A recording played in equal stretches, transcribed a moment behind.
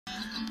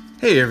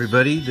Hey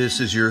everybody, this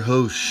is your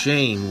host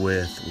Shane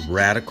with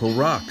Radical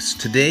Rocks.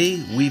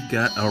 Today we've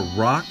got a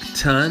rock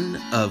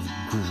ton of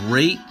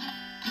great,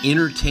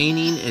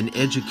 entertaining, and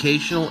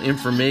educational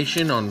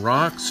information on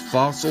rocks,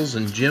 fossils,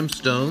 and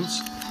gemstones.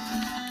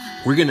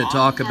 We're going to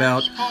talk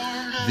about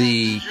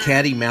the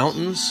Caddy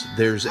Mountains.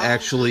 There's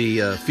actually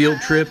a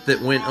field trip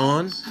that went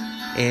on,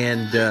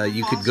 and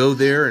you could go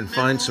there and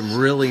find some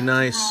really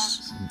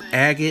nice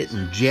agate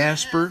and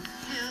jasper.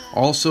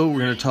 Also, we're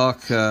going to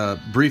talk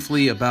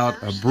briefly about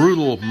a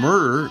brutal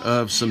murder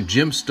of some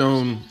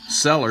gemstone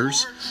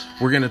sellers.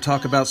 We're going to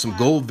talk about some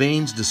gold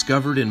veins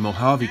discovered in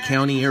Mojave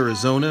County,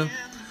 Arizona.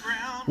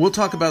 We'll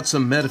talk about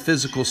some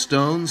metaphysical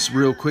stones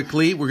real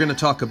quickly. We're going to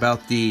talk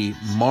about the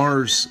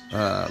Mars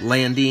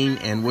landing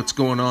and what's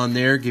going on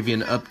there, give you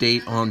an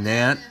update on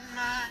that.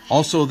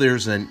 Also,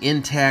 there's an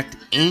intact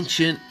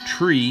ancient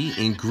tree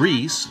in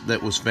Greece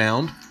that was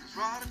found.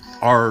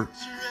 Our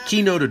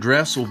keynote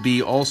address will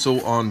be also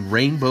on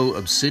rainbow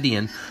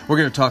obsidian. We're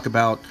going to talk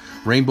about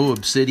rainbow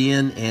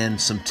obsidian and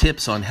some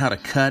tips on how to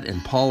cut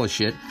and polish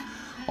it.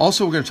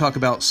 Also, we're going to talk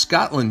about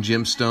Scotland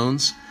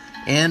gemstones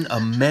and a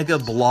mega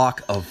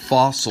block of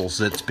fossils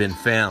that's been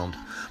found.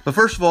 But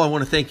first of all, I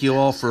want to thank you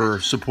all for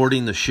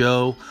supporting the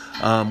show.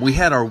 We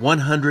had our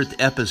 100th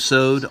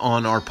episode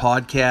on our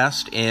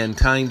podcast, and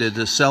kind of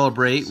to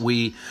celebrate,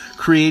 we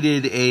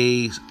created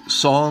a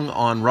song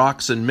on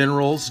rocks and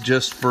minerals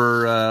just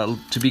for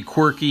to be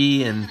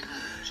quirky and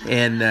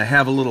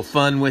have a little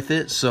fun with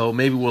it. So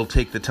maybe we'll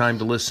take the time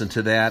to listen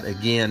to that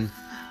again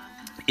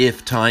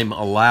if time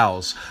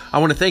allows. I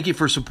want to thank you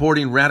for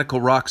supporting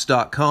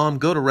RadicalRocks.com.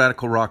 Go to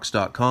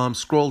RadicalRocks.com,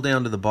 scroll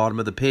down to the bottom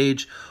of the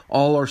page.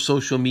 All our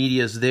social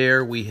media is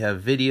there. We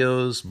have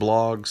videos,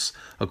 blogs,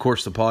 of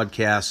course the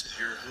podcast,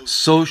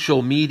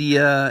 social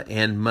media,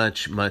 and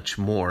much, much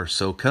more.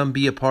 So come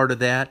be a part of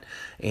that,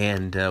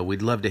 and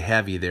we'd love to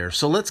have you there.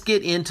 So let's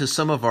get into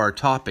some of our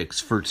topics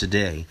for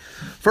today.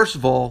 First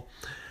of all,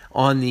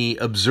 on the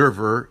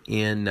Observer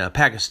in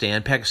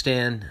Pakistan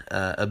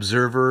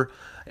Observer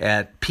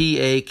at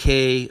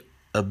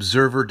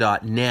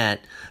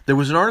pakobserver.net, there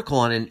was an article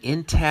on an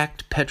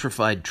intact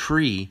petrified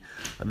tree.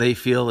 They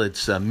feel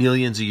it's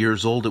millions of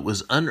years old. It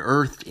was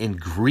unearthed in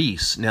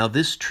Greece. Now,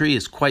 this tree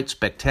is quite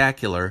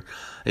spectacular.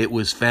 It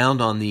was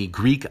found on the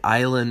Greek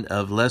island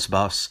of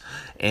Lesbos,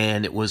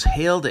 and it was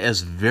hailed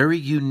as very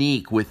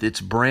unique with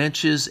its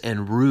branches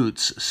and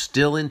roots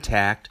still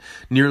intact.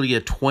 Nearly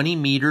a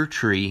 20-meter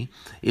tree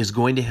is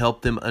going to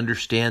help them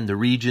understand the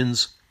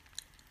region's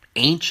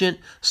ancient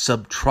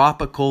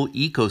subtropical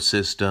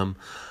ecosystem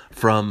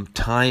from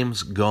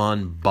times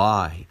gone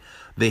by.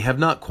 They have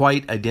not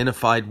quite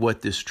identified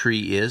what this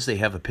tree is. They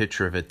have a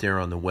picture of it there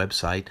on the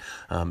website.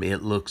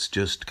 It looks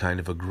just kind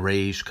of a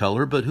grayish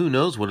color, but who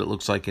knows what it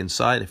looks like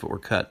inside if it were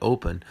cut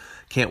open.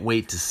 Can't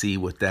wait to see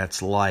what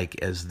that's like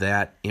as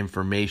that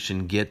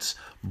information gets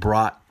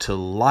brought to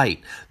light.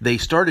 They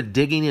started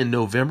digging in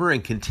November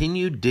and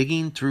continued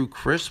digging through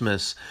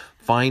Christmas,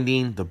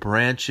 finding the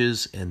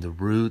branches and the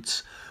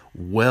roots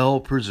well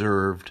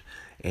preserved,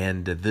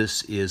 and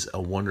this is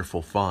a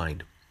wonderful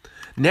find.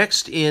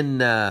 Next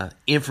in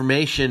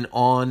information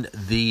on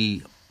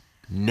the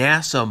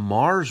NASA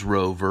Mars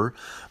rover,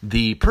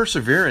 the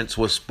Perseverance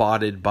was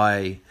spotted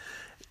by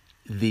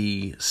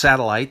the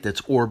satellite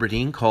that's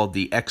orbiting called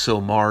the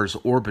ExoMars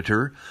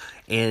Orbiter,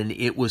 and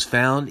it was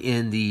found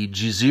in the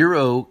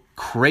Jezero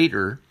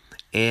crater,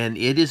 and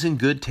it is in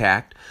good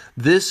tact.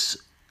 This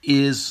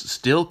is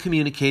still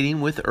communicating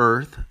with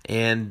Earth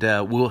and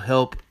will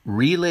help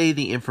relay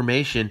the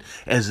information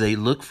as they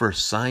look for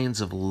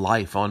signs of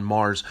life on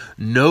Mars.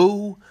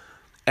 No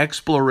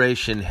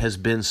exploration has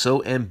been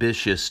so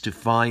ambitious to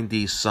find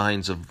these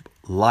signs of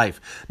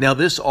life. Now,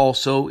 this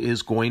also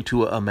is going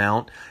to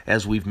amount,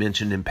 as we've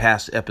mentioned in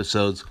past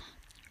episodes,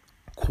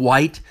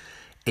 quite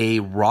a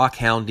rock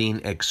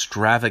hounding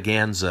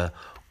extravaganza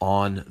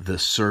on the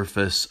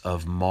surface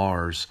of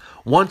Mars.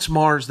 Once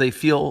Mars, they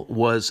feel,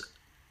 was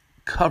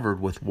covered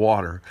with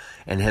water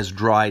and has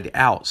dried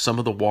out. Some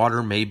of the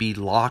water may be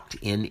locked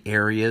in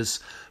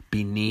areas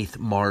beneath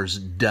Mars'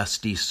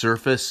 dusty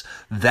surface.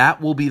 That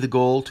will be the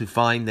goal, to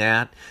find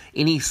that.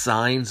 Any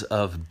signs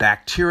of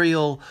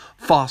bacterial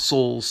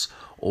fossils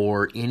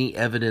or any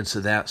evidence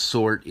of that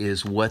sort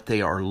is what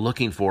they are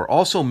looking for.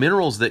 Also,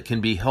 minerals that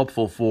can be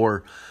helpful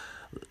for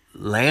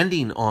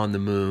landing on the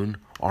moon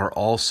are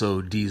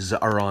also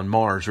on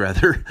Mars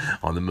rather,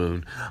 on the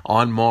moon.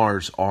 On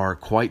Mars are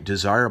quite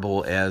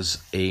desirable, as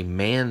a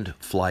manned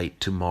flight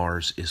to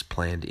Mars is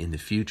planned in the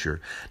future.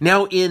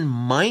 Now, in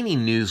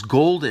mining news,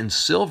 gold and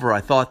silver,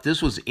 I thought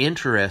this was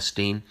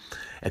interesting.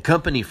 A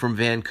company from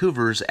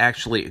Vancouver is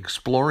actually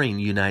exploring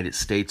the United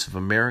States of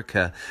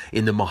America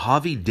in the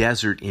Mojave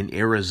Desert in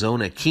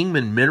Arizona.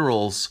 Kingman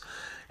Minerals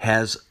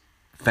has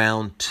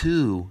found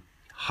 2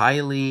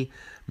 highly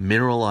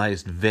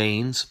mineralized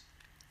veins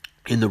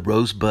in the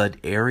Rosebud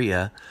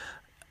area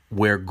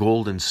where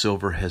gold and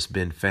silver has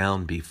been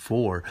found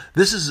before.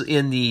 This is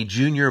in the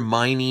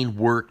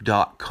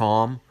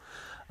juniorminingwork.com.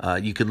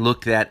 You can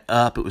look that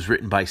up. It was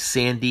written by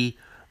Sandy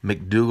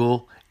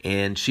McDougall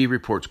and she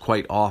reports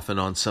quite often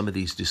on some of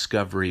these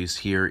discoveries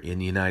here in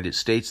the United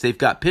States. They've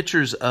got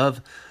pictures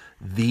of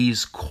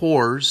these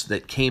cores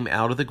that came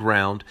out of the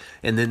ground,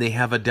 and then they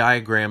have a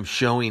diagram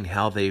showing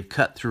how they've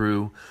cut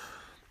through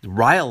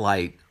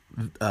rhyolite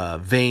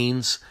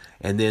veins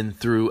and then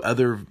through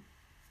other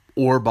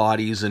ore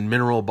bodies and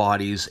mineral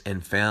bodies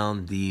and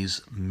found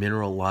these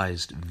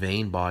mineralized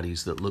vein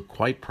bodies that look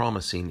quite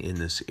promising in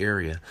this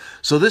area.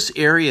 So this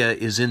area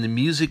is in the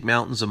Music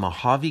Mountains of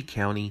Mojave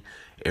County,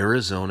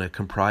 Arizona,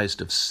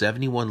 comprised of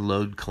 71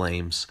 lode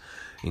claims,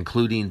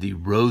 including the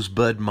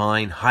Rosebud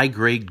Mine,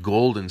 high-grade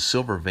gold and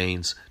silver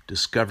veins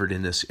discovered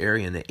in this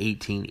area in the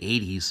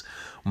 1880s,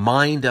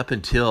 mined up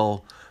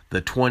until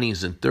the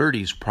 20s and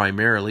 30s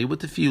primarily,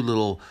 with a few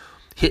little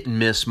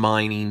hit-and-miss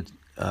mining,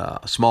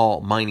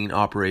 small mining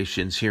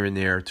operations here and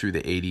there through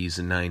the 80s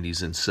and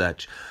 90s and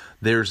such.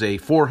 There's a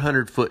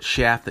 400-foot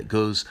shaft that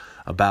goes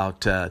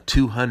about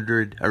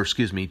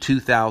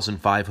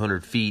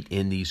 2,500 feet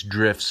in these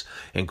drifts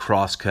and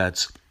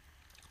crosscuts.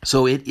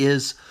 So it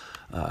is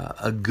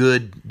a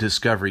good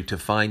discovery to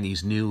find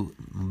these new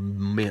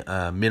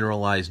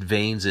mineralized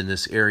veins in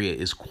this area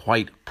is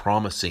quite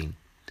promising.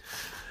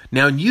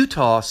 Now in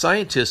Utah,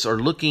 scientists are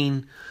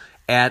looking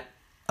at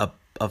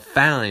a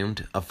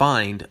find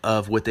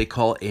of what they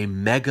call a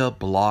mega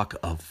block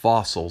of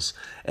fossils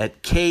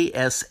at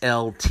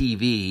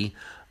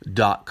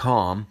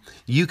KSLTV.com.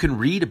 You can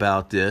read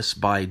about this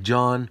by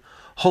John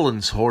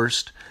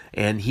Hollenshorst,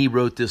 and he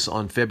wrote this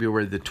on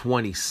February the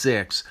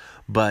 26th.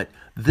 But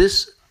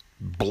this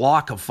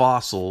block of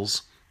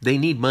fossils, they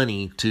need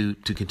money to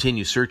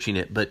continue searching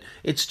it, but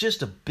it's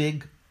just a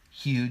big,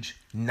 huge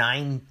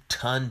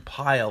 9-ton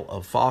pile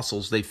of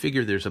fossils. They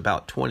figure there's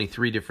about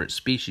 23 different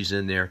species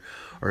in there,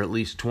 or at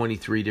least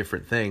 23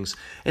 different things.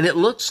 And it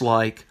looks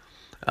like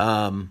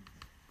something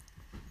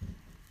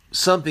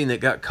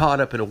that got caught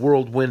up in a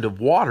whirlwind of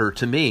water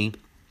to me,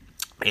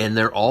 and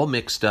they're all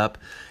mixed up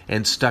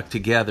and stuck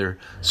together.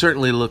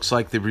 Certainly looks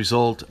like the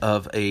result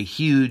of a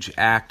huge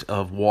act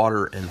of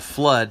water and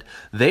flood.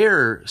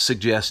 They're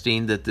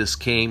suggesting that this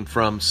came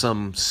from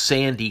some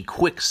sandy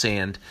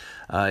quicksand.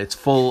 It's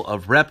full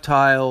of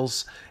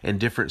reptiles and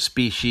different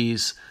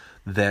species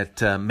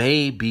that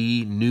may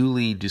be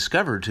newly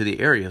discovered to the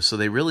area. So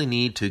they really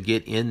need to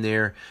get in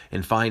there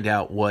and find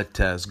out what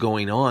is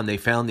going on. They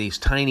found these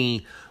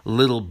tiny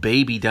little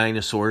baby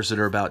dinosaurs that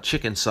are about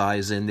chicken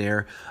size in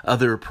there,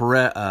 other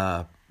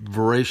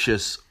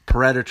voracious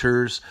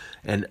predators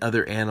and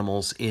other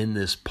animals in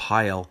this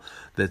pile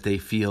that they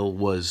feel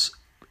was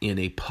in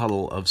a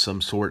puddle of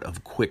some sort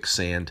of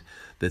quicksand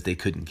that they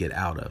couldn't get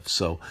out of.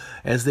 So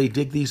as they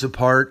dig these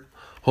apart,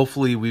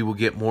 hopefully we will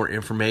get more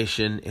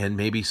information and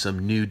maybe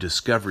some new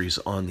discoveries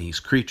on these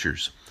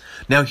creatures.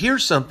 Now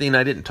here's something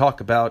I didn't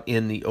talk about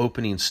in the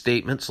opening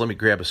statements. Let me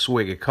grab a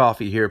swig of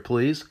coffee here,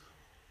 please.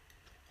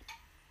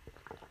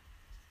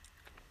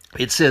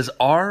 It says,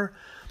 "Are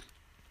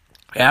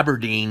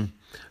Aberdeen,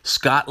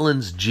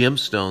 Scotland's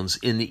gemstones?"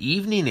 In the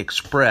Evening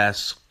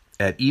Express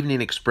at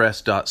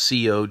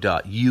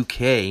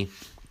eveningexpress.co.uk,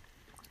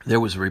 there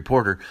was a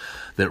reporter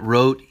that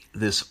wrote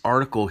this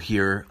article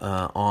here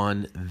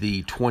on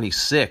the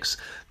 26th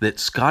that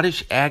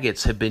Scottish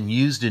agates have been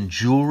used in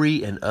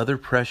jewelry and other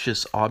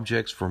precious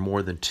objects for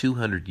more than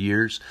 200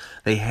 years.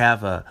 They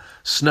have a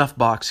snuff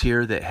box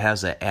here that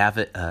has an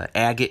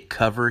agate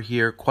cover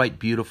here, quite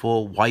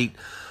beautiful, white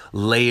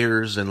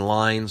layers and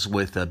lines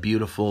with a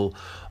beautiful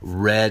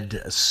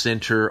red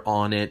center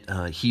on it,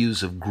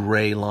 hues of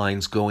gray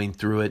lines going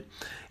through it.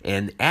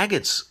 And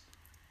agates,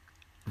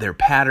 their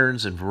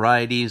patterns and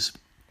varieties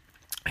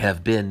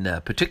have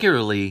been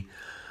particularly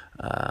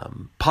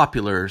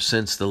popular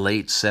since the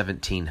late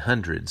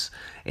 1700s.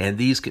 And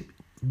these can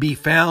be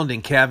found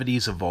in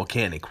cavities of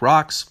volcanic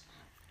rocks,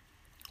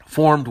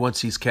 formed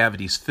once these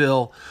cavities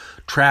fill,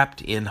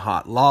 trapped in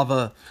hot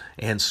lava,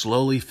 and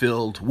slowly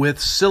filled with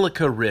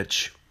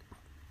silica-rich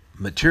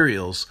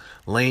materials,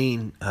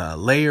 laying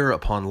layer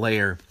upon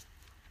layer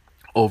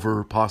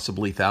over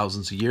possibly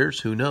thousands of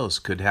years. Who knows?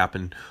 Could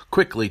happen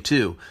quickly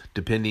too,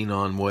 depending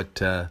on what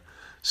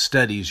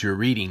studies you're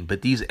reading.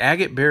 But these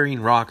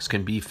agate-bearing rocks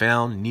can be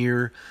found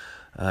near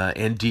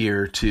and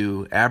dear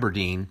to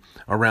Aberdeen,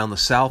 around the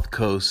south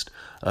coast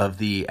of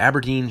the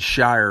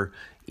Aberdeenshire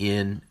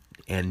in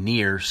and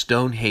near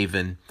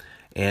Stonehaven,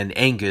 and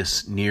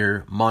Angus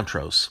near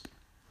Montrose.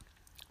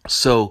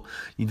 So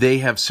they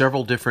have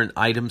several different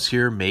items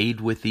here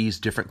made with these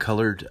different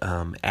colored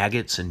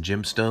agates and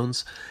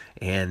gemstones,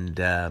 and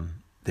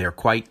they're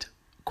quite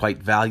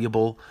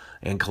valuable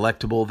and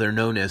collectible. They're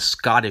known as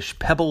Scottish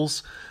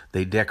pebbles.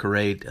 They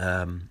decorate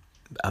a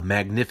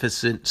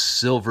magnificent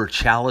silver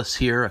chalice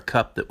here, a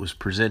cup that was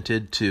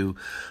presented to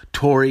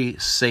Torry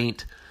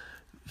St.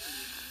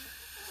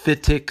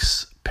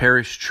 Fittick's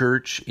Parish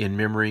Church in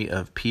memory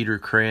of Peter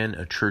Cran,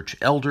 a church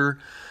elder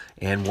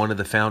and one of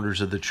the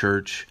founders of the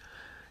church,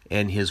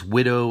 and his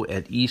widow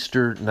at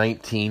Easter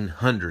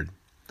 1900.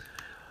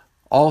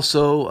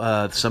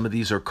 Also, some of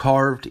these are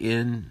carved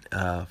in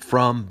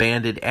from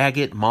banded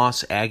agate,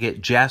 moss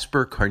agate,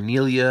 jasper,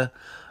 carnelia,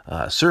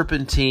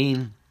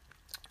 serpentine,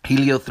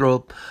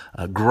 heliothrope,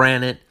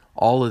 granite,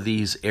 all of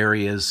these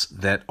areas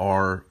that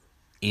are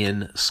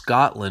in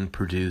Scotland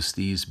produce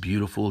these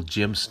beautiful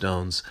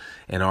gemstones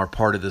and are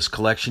part of this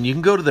collection. You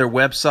can go to their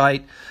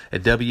website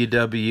at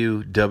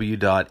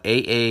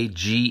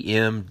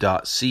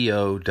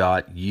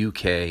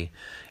www.aagm.co.uk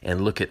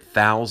and look at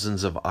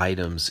thousands of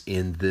items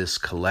in this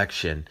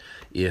collection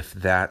if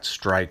that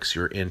strikes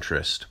your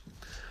interest.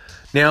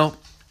 Now,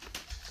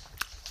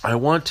 I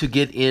want to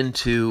get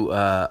into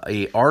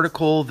an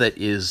article that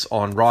is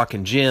on Rock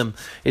and Gem.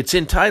 It's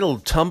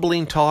entitled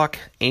Tumbling Talk,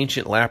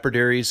 Ancient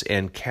Lapidaries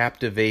and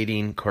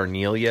Captivating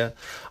Carnelia.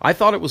 I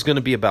thought it was going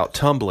to be about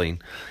tumbling.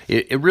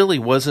 It really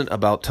wasn't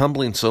about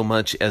tumbling so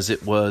much as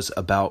it was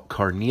about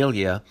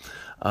Carnelia.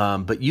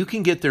 But you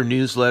can get their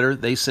newsletter.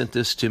 They sent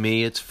this to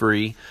me. It's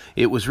free.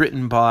 It was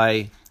written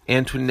by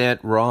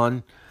Antoinette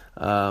Ron,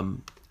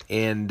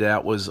 and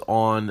that was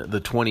on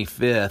the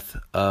 25th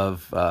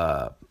of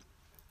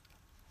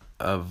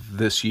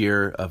this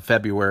year, of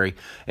February.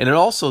 And it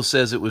also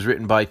says it was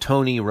written by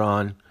Tony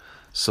Ron,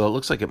 so it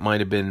looks like it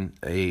might have been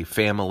a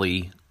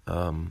family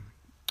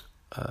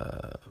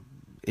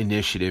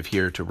initiative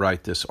here to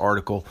write this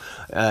article.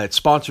 It's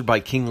sponsored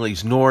by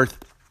Kingley's North,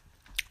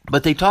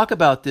 but they talk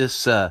about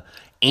this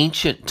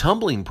ancient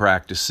tumbling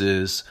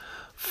practices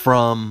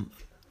from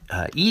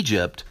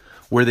Egypt,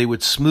 where they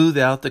would smooth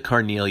out the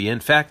carnelia. In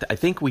fact, I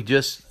think we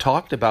just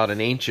talked about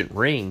an ancient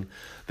ring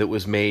that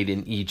was made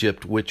in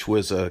Egypt, which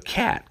was a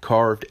cat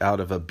carved out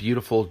of a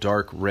beautiful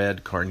dark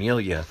red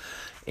carnelia.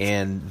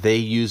 And they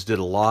used it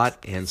a lot,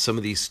 and some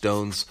of these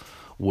stones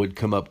would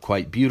come up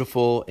quite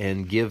beautiful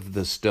and give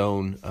the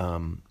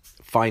stone,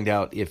 find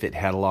out if it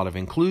had a lot of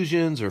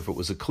inclusions or if it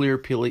was a clear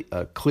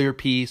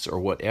piece or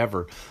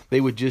whatever.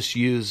 They would just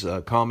use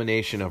a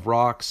combination of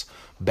rocks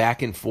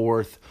back and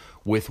forth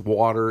with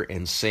water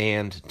and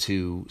sand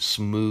to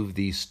smooth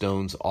these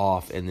stones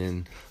off and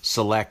then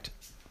select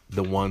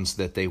the ones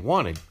that they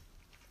wanted.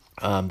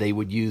 They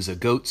would use a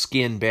goat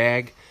skin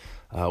bag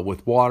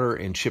with water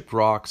and chipped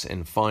rocks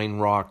and fine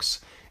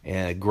rocks,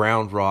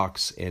 ground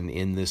rocks, and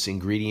in this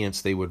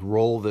ingredients they would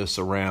roll this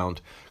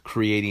around,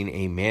 creating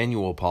a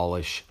manual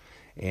polish,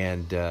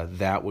 and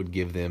that would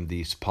give them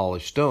these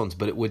polished stones.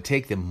 But it would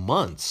take them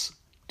months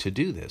to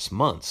do this,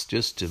 months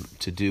just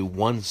to do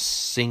one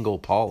single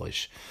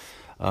polish.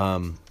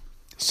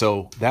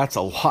 So that's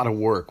a lot of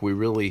work.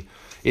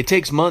 It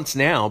takes months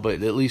now,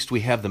 but at least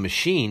we have the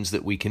machines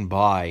that we can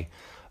buy,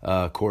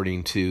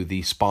 according to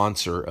the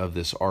sponsor of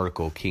this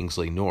article,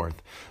 Kingsley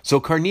North.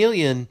 So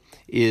carnelian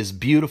is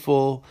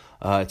beautiful.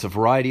 It's a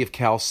variety of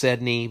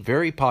chalcedony,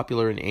 very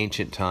popular in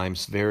ancient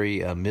times, very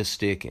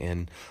mystic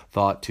and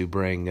thought to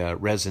bring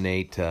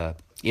resonate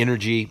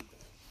energy.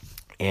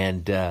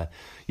 And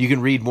you can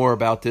read more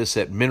about this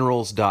at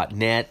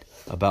minerals.net,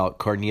 about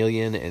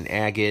carnelian and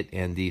agate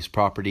and these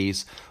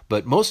properties.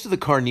 But most of the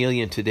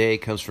carnelian today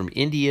comes from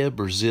India,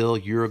 Brazil,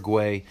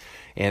 Uruguay,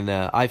 and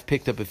I've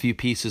picked up a few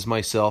pieces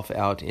myself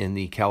out in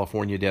the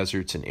California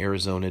deserts and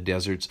Arizona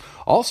deserts.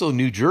 Also,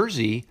 New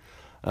Jersey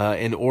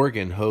and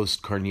Oregon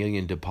host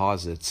carnelian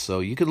deposits. So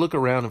you could look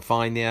around and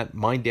find that.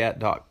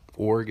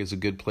 Mindat.org is a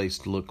good place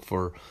to look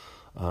for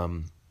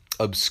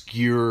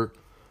obscure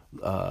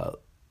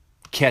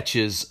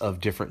catches of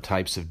different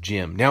types of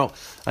gem. Now,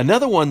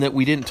 another one that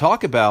we didn't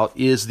talk about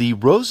is the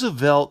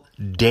Roosevelt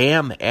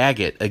Dam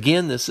agate.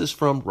 Again, this is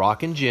from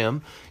Rock and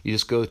Gem. You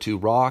just go to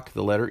rock,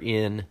 the letter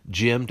N,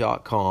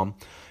 gem.com,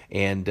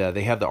 and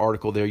they have the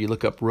article there. You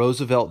look up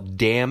Roosevelt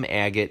Dam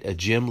agate, a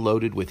gem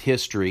loaded with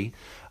history.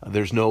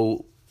 There's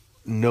no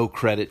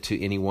credit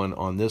to anyone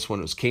on this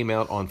one. It came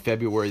out on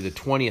February the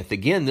 20th.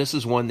 Again, this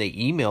is one they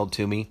emailed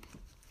to me.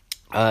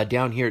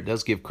 Down here, it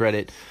does give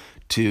credit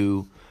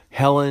to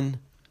Helen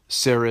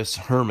Saris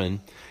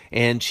Herman,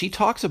 and she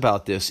talks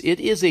about this.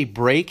 It is a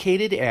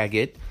brachiated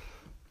agate,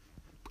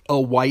 a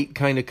white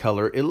kind of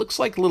color. It looks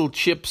like little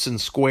chips and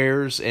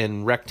squares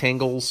and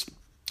rectangles.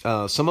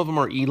 Some of them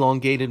are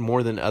elongated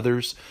more than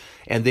others,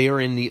 and they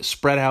are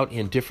spread out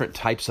in different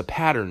types of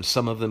patterns.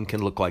 Some of them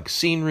can look like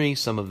scenery.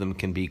 Some of them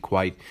can be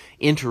quite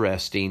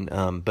interesting,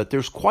 but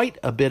there's quite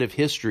a bit of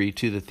history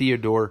to the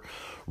Theodore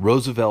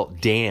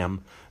Roosevelt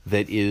Dam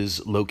that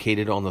is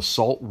located on the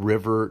Salt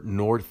River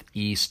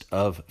northeast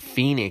of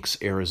Phoenix,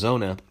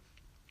 Arizona.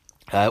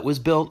 It was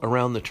built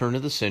around the turn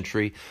of the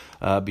century,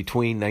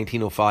 between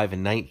 1905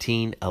 and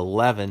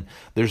 1911.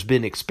 There's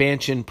been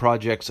expansion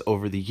projects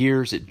over the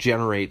years. It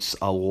generates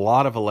a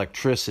lot of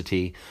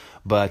electricity,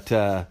 but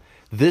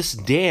this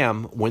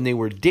dam, when they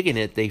were digging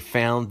it, they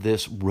found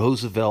this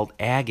Roosevelt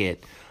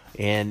agate,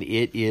 and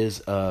it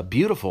is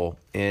beautiful.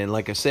 And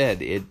like I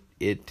said,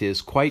 it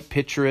is quite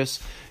picturesque.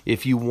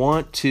 If you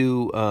want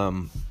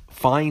to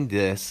find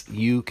this,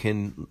 you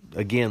can,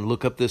 again,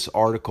 look up this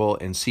article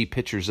and see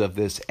pictures of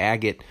this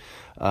agate.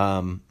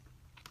 I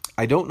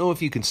don't know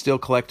if you can still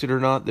collect it or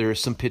not. There are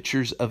some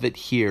pictures of it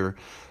here.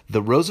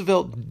 The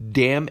Roosevelt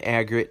Dam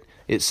agate,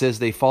 it says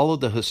they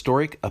followed the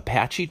historic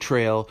Apache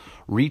Trail,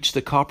 reached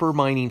the copper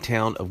mining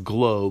town of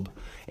Globe,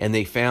 and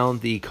they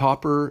found the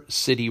Copper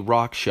City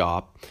Rock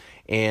Shop.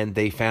 and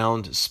they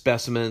found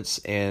specimens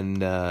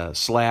and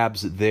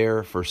slabs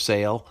there for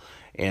sale,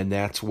 and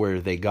that's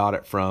where they got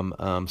it from.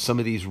 Some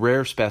of these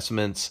rare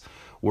specimens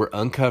were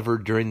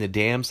uncovered during the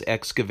dam's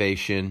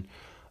excavation,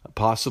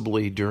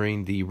 possibly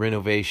during the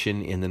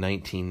renovation in the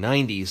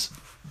 1990s.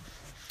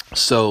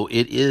 So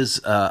it is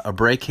a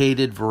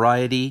brachiated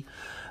variety.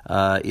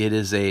 It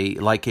is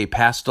like a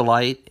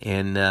pastolite,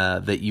 and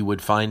that you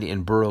would find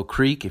in Burrow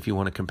Creek if you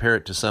want to compare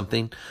it to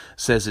something. It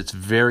says it's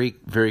very,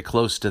 very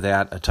close to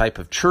that. A type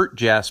of chert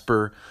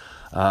jasper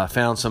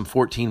found some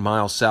 14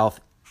 miles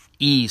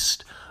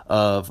southeast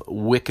of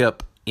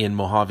Wickup in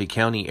Mojave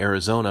County,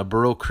 Arizona.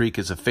 Burrow Creek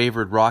is a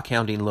favored rock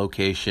hounding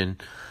location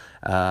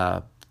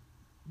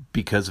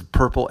because of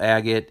purple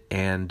agate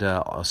and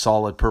a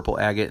solid purple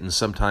agate, and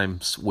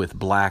sometimes with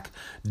black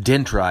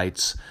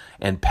dendrites.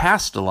 And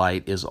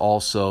pastolite is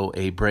also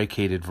a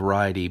brachiated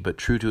variety, but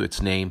true to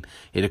its name,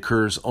 it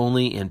occurs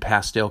only in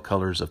pastel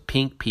colors of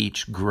pink,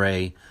 peach,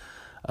 gray,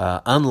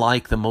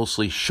 unlike the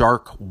mostly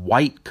shark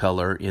white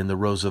color in the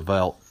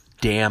Roosevelt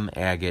Dam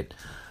agate.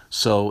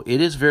 So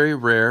it is very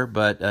rare,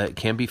 but it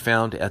can be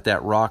found at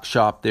that rock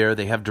shop there.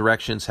 They have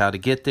directions how to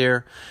get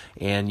there,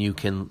 and you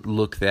can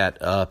look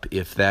that up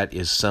if that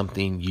is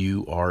something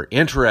you are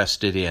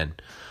interested in.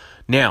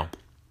 Now,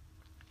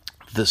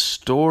 the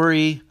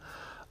story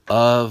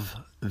of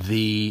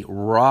the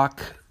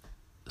rock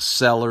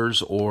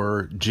sellers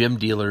or gem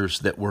dealers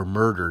that were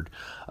murdered.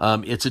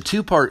 It's a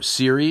two-part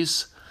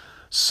series.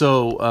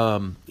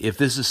 So if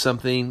this is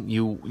something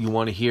you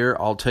want to hear,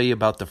 I'll tell you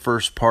about the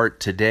first part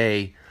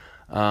today.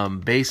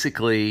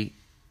 Basically,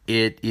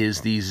 it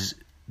is these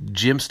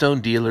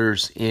gemstone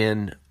dealers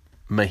in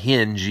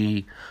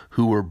Mahenge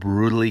who were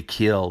brutally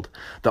killed.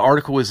 The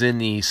article was in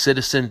the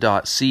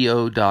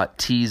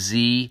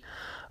citizen.co.tz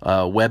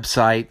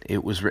website.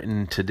 It was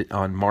written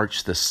on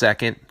March the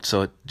 2nd,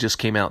 so it just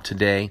came out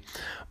today.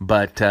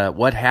 But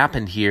what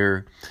happened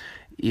here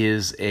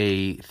is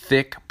a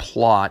thick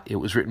plot. It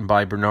was written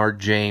by Bernard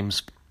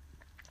James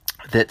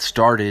that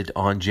started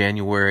on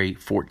January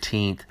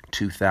 14th,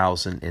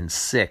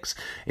 2006.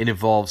 It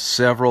involves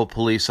several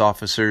police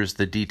officers.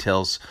 The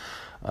details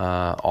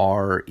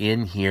are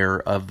in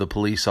here of the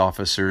police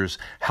officers,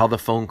 how the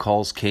phone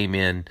calls came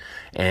in,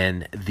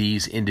 and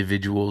these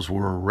individuals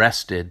were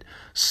arrested.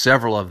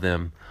 Several of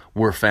them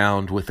were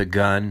found with a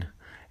gun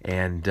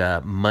and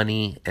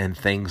money and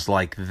things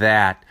like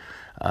that,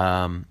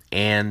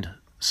 and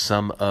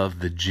some of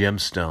the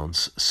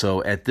gemstones.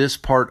 So at this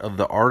part of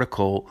the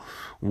article,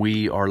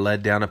 we are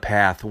led down a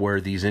path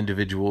where these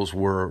individuals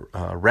were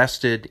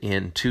arrested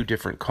in two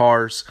different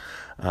cars.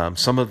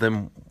 Some of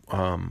them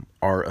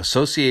are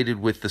associated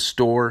with the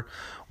store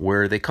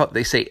where they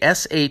say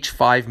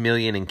SH5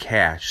 million in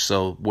cash,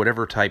 so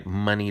whatever type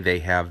money they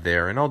have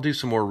there. And I'll do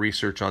some more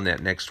research on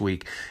that next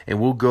week, and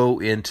we'll go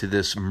into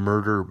this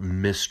murder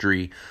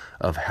mystery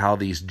of how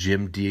these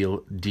gem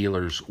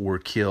dealers were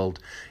killed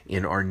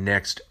in our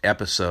next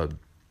episode.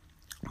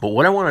 But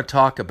what I want to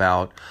talk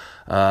about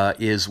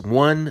is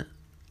one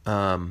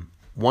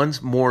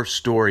more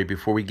story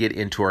before we get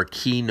into our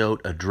keynote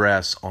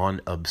address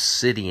on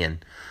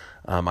obsidian.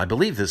 I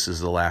believe this is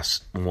the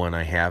last one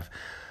I have.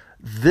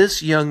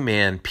 This young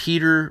man,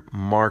 Peter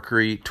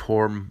Marquet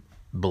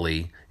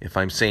Trombley, if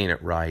I'm saying it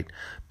right,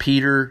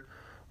 Peter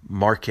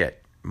Marquet,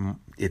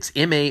 it's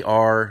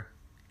Marek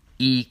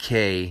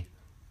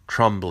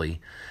Trombley.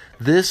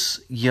 This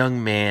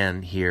young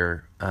man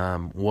here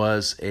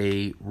was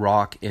a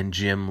rock and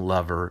gem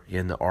lover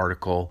in the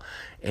article,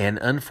 and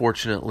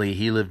unfortunately,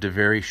 he lived a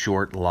very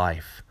short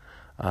life.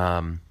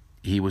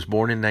 He was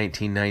born in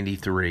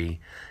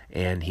 1993,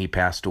 and he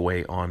passed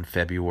away on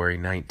February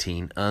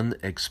 19,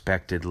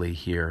 unexpectedly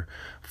here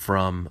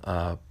from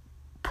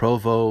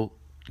Provo,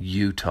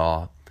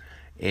 Utah.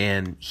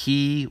 And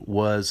he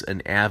was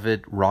an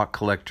avid rock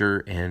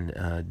collector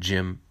and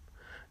gem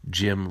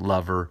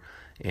lover,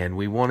 and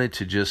we wanted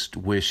to just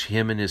wish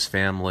him and his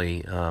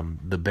family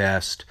the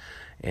best,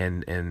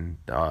 and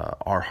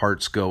our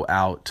hearts go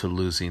out to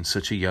losing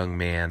such a young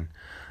man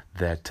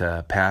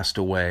that passed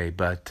away,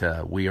 but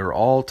we are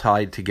all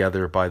tied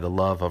together by the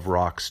love of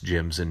rocks,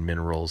 gems, and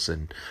minerals,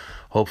 and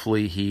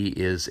hopefully he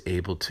is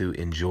able to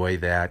enjoy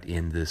that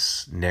in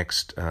this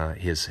next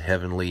his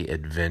heavenly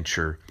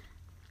adventure,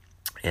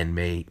 and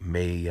may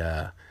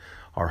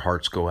our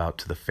hearts go out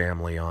to the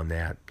family on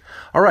that.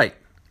 All right,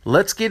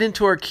 let's get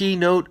into our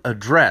keynote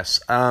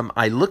address.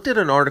 I looked at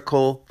an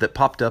article that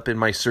popped up in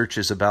my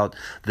searches about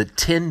the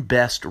 10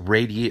 best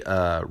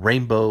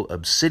rainbow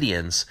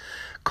obsidians,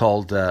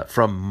 called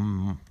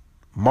from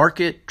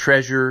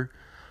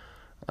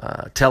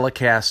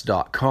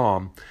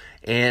markettreasuretelecast.com,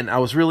 and I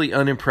was really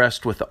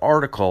unimpressed with the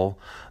article.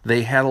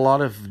 They had a lot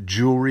of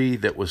jewelry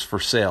that was for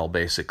sale,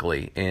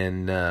 basically,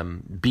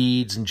 and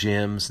beads and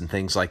gems and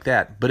things like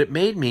that. But it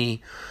made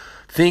me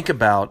think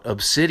about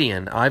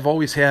obsidian. I've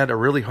always had a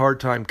really hard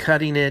time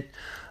cutting it.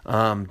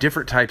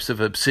 Different types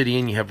of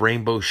obsidian. You have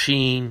rainbow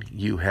sheen,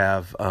 you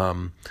have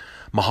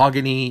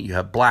mahogany, you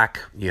have black,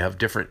 you have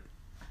different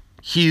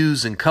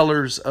hues and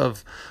colors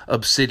of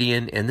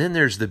obsidian, and then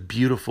there's the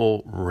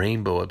beautiful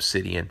rainbow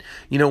obsidian.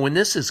 When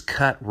this is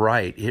cut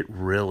right, it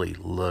really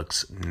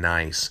looks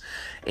nice.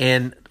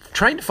 And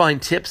trying to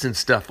find tips and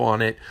stuff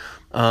on it,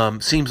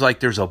 seems like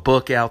there's a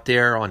book out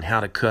there on how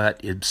to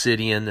cut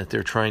obsidian that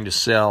they're trying to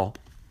sell.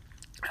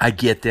 I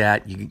get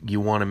that. You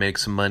want to make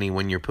some money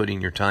when you're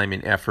putting your time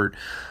and effort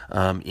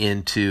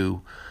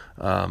into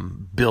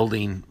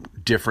building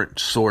different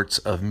sorts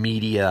of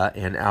media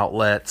and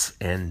outlets,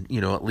 and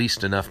at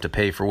least enough to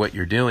pay for what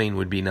you're doing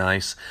would be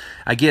nice.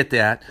 I get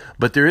that,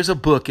 but there is a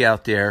book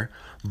out there.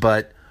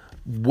 But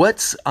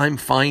what I'm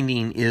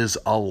finding is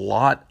a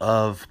lot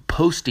of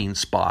posting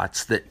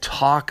spots that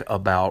talk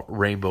about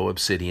rainbow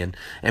obsidian,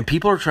 and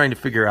people are trying to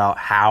figure out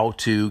how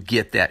to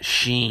get that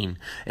sheen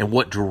and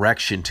what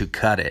direction to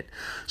cut it.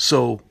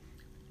 So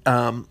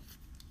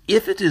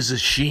if it is a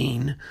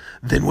sheen,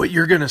 then what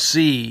you're going to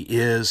see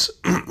is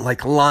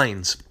like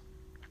lines.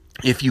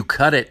 If you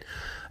cut it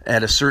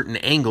at a certain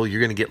angle, you're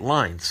going to get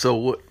lines.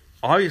 So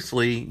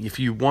obviously, if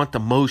you want the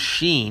most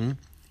sheen,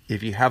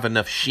 if you have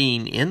enough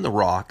sheen in the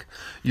rock,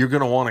 you're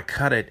going to want to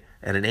cut it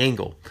at an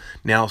angle.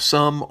 Now,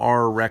 some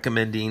are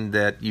recommending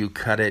that you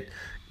cut it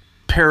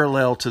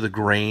parallel to the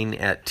grain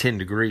at 10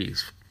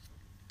 degrees.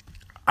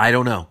 I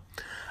don't know.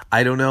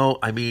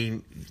 I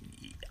mean,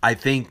 I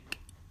think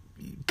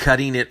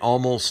cutting it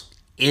almost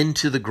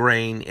into the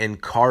grain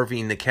and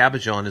carving the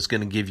cabochon is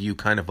going to give you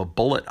kind of a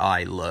bullet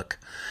eye look.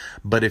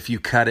 But if you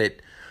cut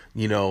it,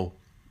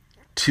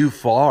 too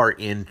far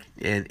in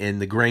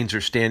and the grains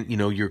are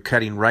you're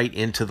cutting right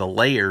into the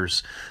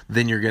layers,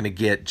 then you're going to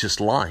get just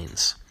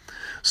lines.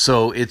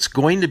 So it's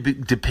going to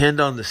depend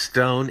on the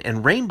stone,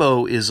 and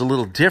rainbow is a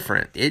little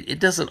different.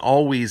 It's not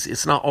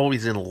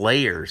always in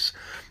layers.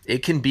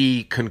 It can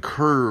be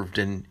concurved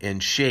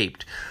and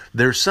shaped.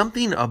 There's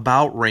something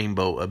about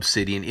rainbow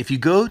obsidian. If you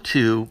go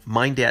to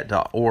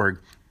mindat.org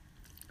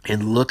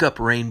and look up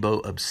rainbow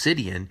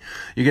obsidian,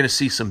 you're going to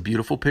see some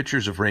beautiful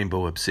pictures of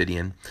rainbow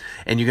obsidian,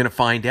 and you're going to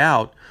find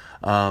out,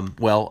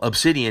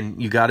 obsidian,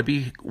 you got to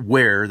be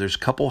aware. There's a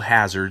couple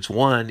hazards.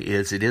 One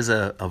is it is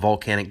a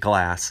volcanic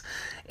glass,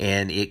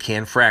 and it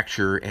can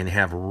fracture and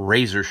have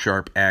razor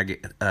sharp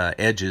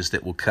edges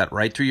that will cut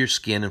right through your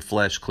skin and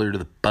flesh clear to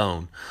the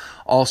bone.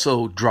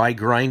 Also, dry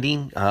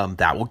grinding,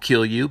 that will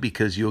kill you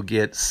because you'll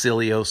get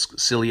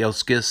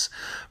cilioscus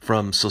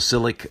from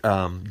salicylic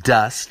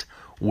dust,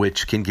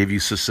 which can give you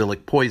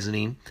salicylic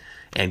poisoning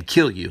and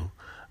kill you,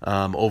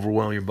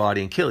 overwhelm your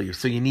body and kill you.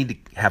 So you need to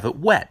have it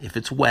wet. If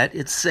it's wet,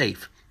 it's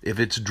safe. If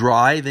it's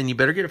dry, then you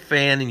better get a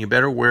fan and you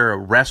better wear a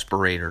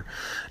respirator.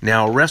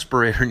 Now, a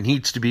respirator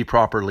needs to be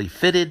properly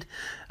fitted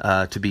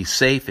to be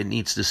safe. It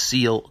needs to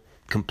seal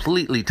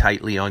completely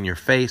tightly on your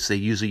face. They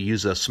usually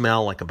use a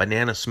smell like a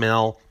banana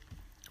smell,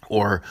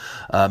 or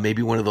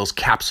maybe one of those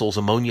capsules,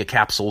 ammonia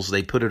capsules.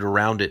 They put it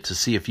around it to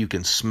see if you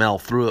can smell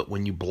through it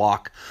when you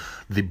block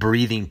the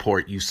breathing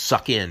port. You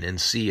suck in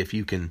and see if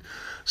you can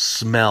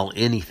smell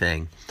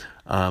anything.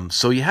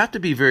 So you have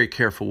to be very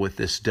careful with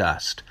this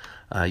dust.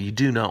 You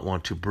do not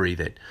want to breathe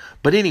it.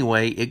 But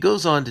anyway, it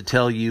goes on to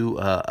tell you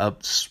a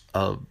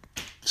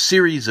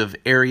series of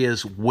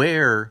areas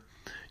where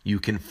you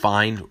can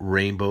find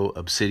rainbow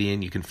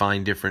obsidian. You can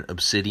find different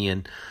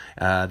obsidian.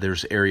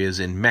 There's areas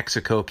in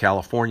Mexico,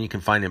 California. You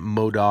can find it in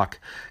Modoc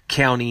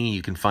County.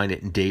 You can find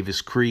it in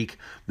Davis Creek.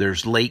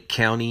 There's Lake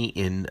County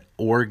in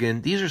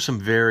Oregon. These are some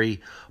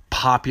very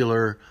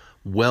popular,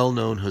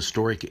 well-known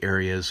historic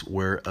areas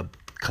where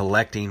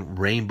collecting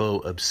rainbow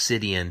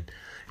obsidian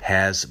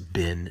has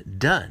been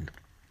done.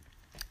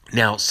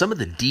 Now, some of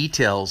the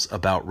details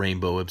about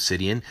rainbow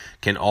obsidian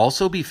can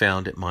also be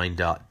found at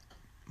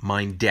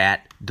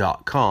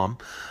mindat.com.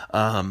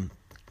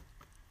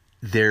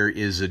 There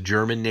is a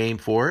German name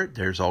for it.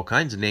 There's all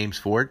kinds of names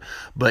for it.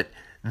 But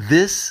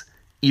this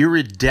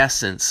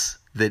iridescence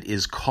that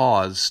is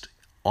caused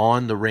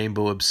on the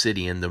rainbow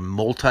obsidian, the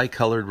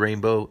multicolored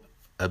rainbow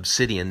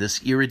obsidian,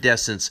 this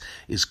iridescence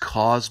is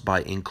caused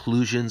by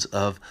inclusions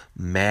of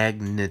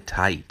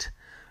magnetite.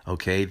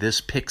 Okay,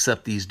 this picks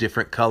up these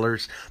different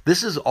colors.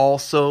 This is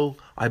also,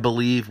 I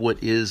believe, what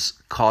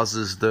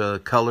causes the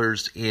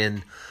colors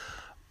in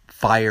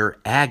fire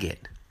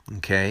agate.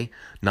 Okay,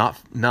 not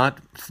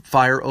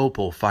fire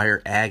opal,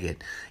 fire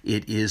agate.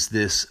 It is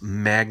this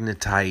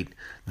magnetite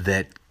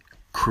that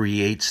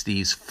creates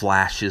these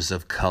flashes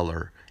of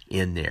color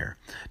in there.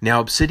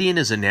 Now, obsidian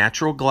is a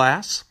natural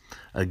glass.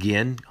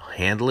 Again,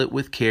 handle it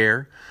with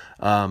care.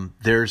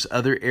 There's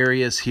other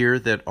areas here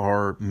that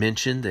are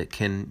mentioned that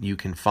you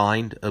can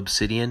find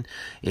obsidian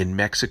in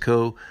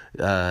Mexico,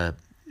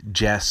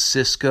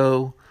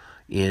 Jacisco,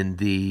 in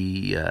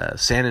the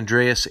San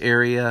Andreas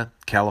area,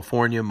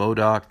 California,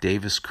 Modoc,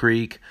 Davis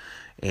Creek,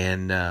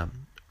 and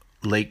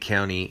Lake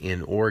County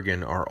in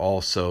Oregon are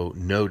also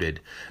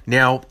noted.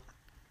 Now,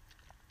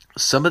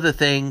 some of the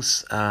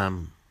things,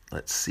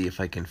 let's see if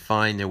I can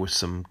find, there was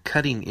some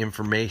cutting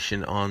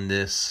information on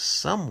this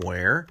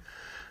somewhere,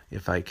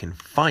 if I can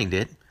find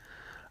it.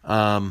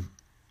 One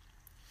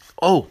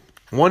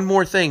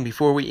more thing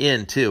before we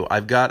end, too.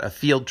 I've got a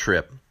field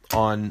trip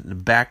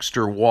on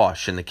Baxter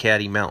Wash in the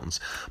Caddy Mountains.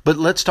 But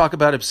let's talk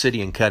about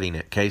obsidian cutting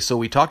it, okay? So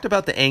we talked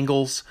about the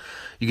angles.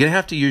 You're going to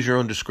have to use your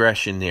own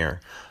discretion there.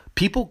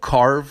 People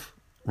carve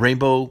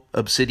rainbow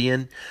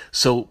obsidian,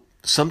 so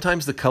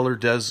sometimes the color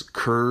does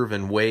curve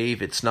and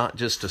wave. It's not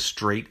just a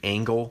straight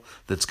angle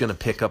that's going to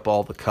pick up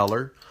all the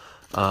color.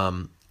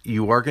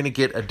 You are going to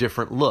get a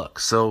different look.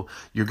 So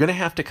you're going to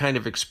have to kind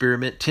of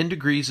experiment. 10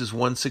 degrees is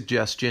one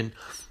suggestion.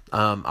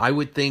 I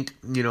would think,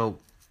 you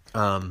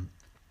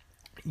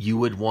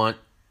would want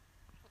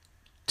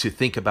to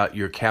think about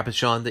your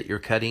cabochon that you're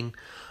cutting.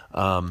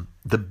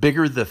 The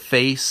bigger the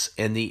face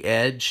and the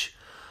edge,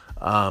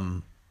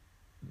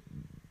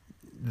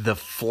 the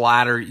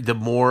flatter, the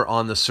more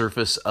on the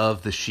surface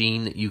of the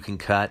sheen that you can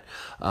cut.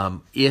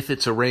 If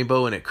it's a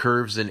rainbow and it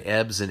curves and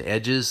ebbs and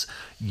edges,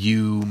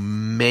 you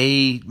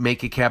may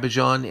make a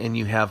cabochon and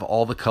you have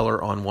all the color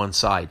on one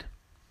side.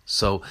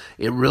 So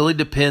it really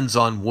depends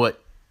on what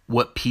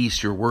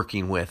piece you're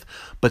working with.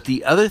 But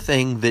the other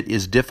thing that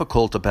is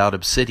difficult about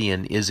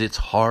obsidian is it's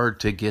hard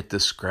to get the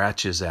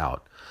scratches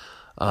out.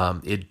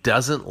 It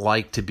doesn't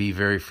like to be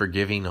very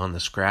forgiving on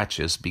the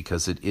scratches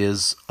because it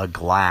is a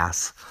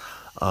glass.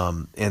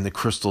 And the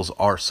crystals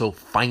are so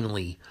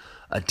finely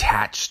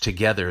attached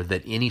together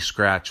that any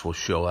scratch will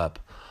show up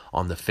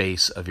on the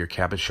face of your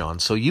cabochon.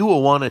 So you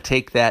will want to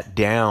take that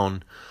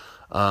down,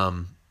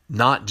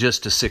 not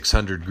just to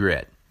 600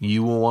 grit.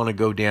 You will want to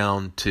go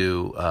down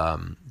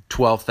to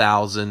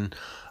 12,000.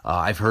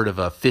 I've heard of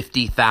a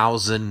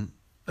 50,000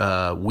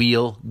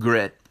 wheel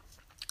grit.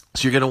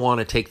 So you're going to want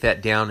to take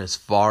that down as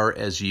far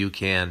as you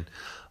can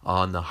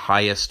on the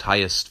highest,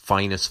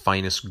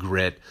 finest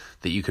grit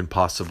that you can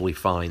possibly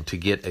find to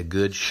get a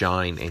good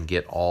shine and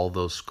get all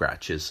those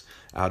scratches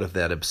out of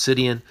that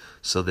obsidian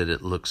so that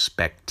it looks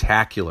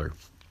spectacular.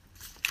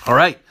 All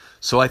right,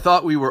 so I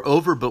thought we were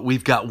over, but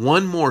we've got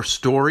one more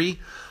story.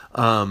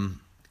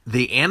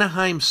 The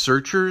Anaheim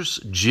Searchers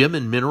Gem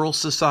and Mineral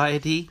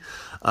Society,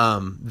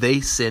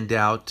 they send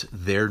out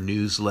their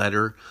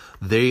newsletter.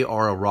 They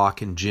are a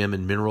rock and gem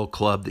and mineral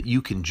club that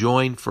you can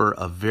join for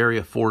a very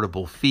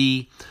affordable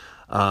fee.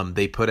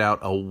 They put out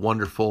a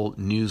wonderful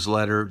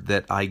newsletter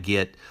that I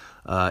get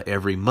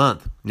every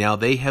month. Now,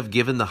 they have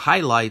given the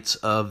highlights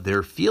of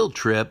their field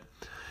trip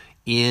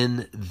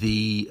in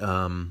the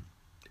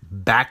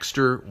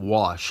Baxter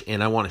Wash,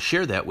 and I want to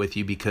share that with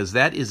you because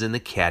that is in the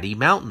Caddy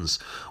Mountains.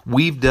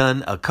 We've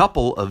done a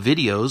couple of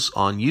videos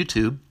on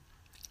YouTube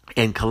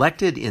and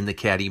collected in the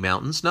Caddy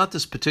Mountains, not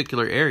this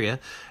particular area.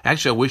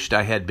 Actually, I wished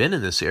I had been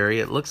in this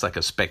area. It looks like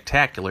a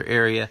spectacular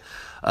area.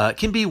 It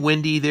can be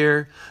windy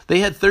there. They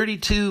had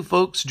 32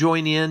 folks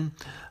join in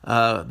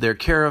their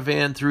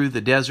caravan through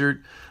the desert.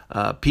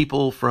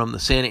 People from the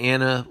Santa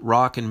Ana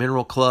Rock and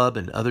Mineral Club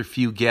and other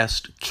few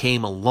guests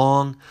came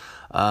along.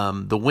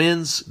 The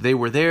winds, they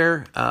were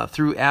there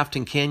through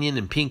Afton Canyon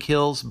and Pink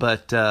Hills,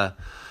 but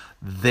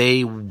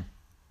they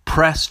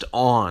pressed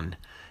on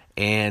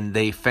and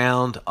they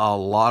found a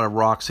lot of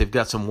rocks. They've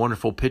got some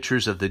wonderful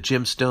pictures of the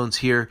gemstones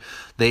here.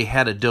 They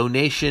had a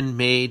donation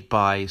made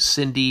by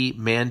Cindy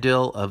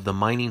Mandel of the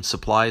Mining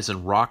Supplies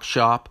and Rock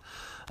Shop.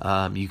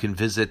 You can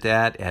visit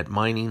that at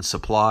Mining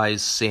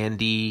Supplies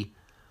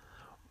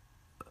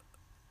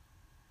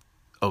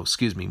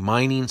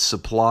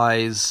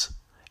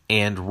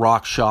and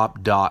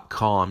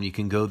rockshop.com. You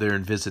can go there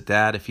and visit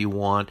that if you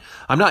want.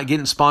 I'm not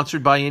getting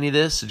sponsored by any of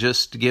this,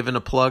 just giving a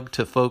plug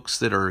to folks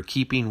that are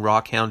keeping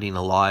rock hounding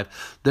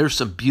alive. There's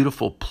some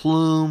beautiful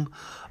plume,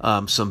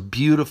 some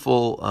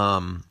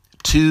beautiful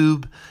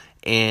tube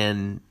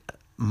and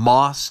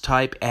moss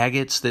type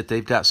agates that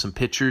they've got some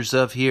pictures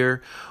of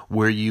here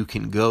where you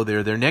can go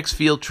there. Their next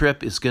field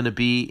trip is going to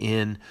be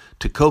in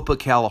Tacoma,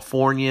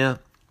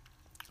 California,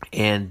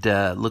 and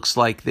looks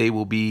like they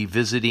will be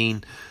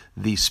visiting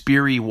the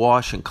Speary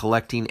Wash and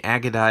collecting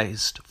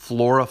agatized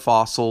flora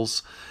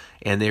fossils,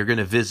 and they're going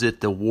to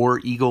visit the War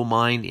Eagle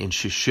mine in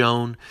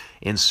Shoshone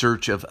in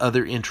search of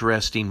other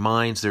interesting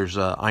mines. There's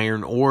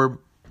iron ore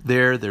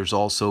there. There's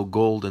also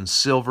gold and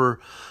silver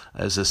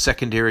as a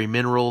secondary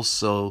minerals,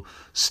 so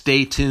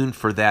stay tuned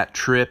for that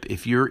trip.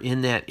 If you're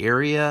in that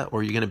area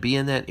or you're going to be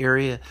in that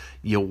area,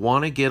 you'll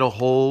want to get a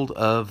hold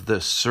of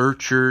the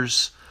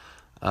Searchers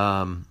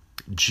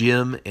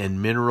Gem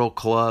and Mineral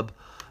Club.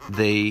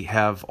 They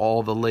have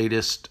all the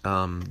latest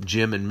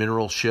gem and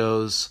mineral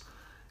shows,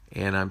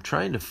 and I'm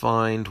trying to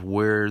find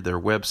where their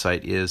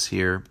website is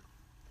here.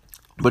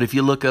 But if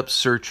you look up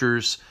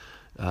Searchers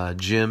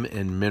Gem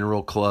and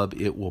Mineral Club,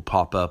 it will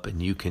pop up,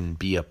 and you can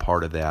be a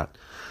part of that.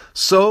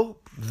 So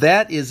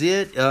that is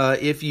it.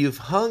 If you've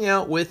hung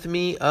out with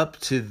me up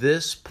to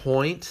this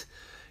point,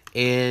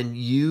 and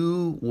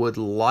you would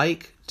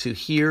like to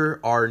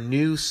hear our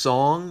new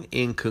song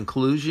in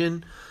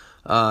conclusion,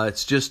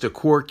 it's just a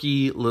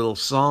quirky little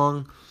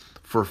song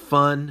for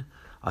fun.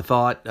 I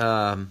thought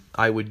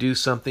I would do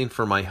something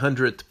for my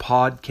 100th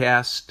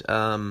podcast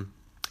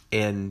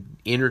and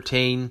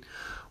entertain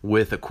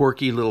with a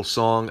quirky little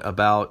song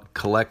about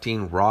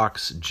collecting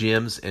rocks,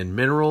 gems, and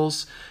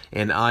minerals.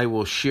 And I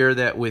will share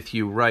that with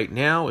you right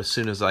now as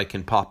soon as I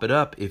can pop it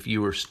up if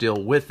you are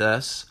still with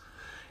us.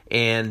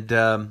 And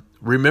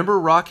remember,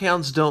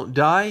 rockhounds don't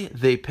die,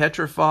 they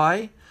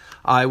petrify.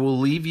 I will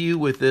leave you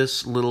with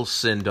this little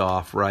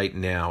send-off right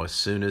now. As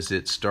soon as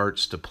it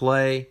starts to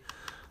play,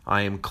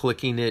 I am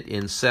clicking it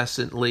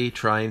incessantly,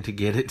 trying to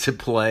get it to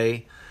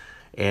play.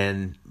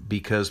 And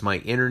because my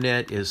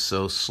internet is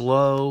so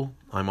slow,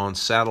 I'm on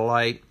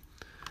satellite.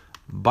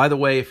 By the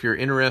way, if you're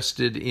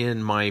interested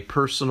in my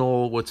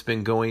personal, what's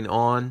been going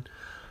on,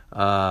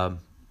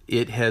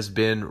 it has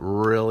been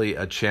really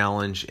a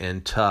challenge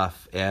and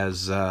tough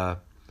as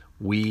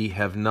we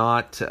have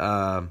not...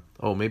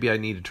 maybe I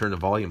need to turn the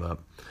volume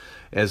up.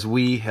 As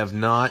we have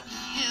not...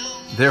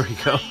 There we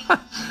go.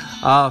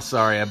 Oh,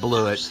 sorry, I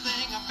blew it.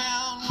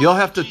 You'll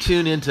have to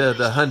tune into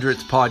the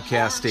 100th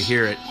podcast to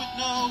hear it.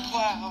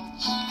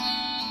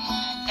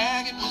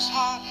 Agate was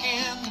hot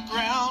and the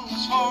ground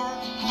was hard,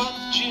 but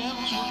the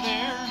gems were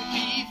there to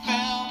be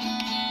found.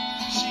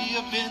 See,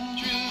 I've been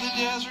through the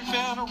desert,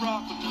 found a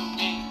rock with no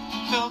name.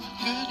 Felt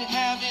good to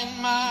have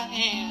in my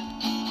hand.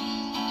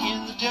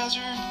 In the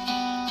desert,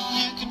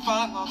 you can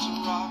find lots of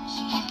rocks,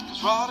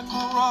 'cause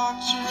radical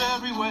rocks are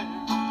everywhere.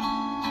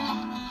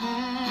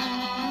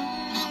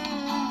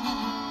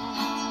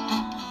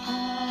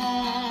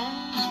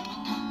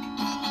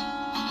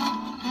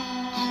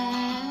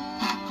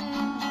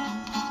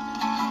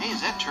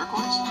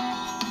 Turquoise?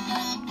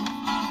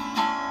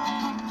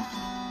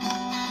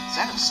 Is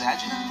that a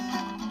sagita?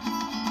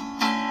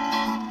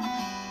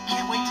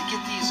 Can't wait to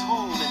get these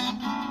home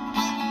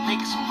and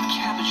make some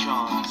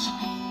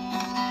cabochons.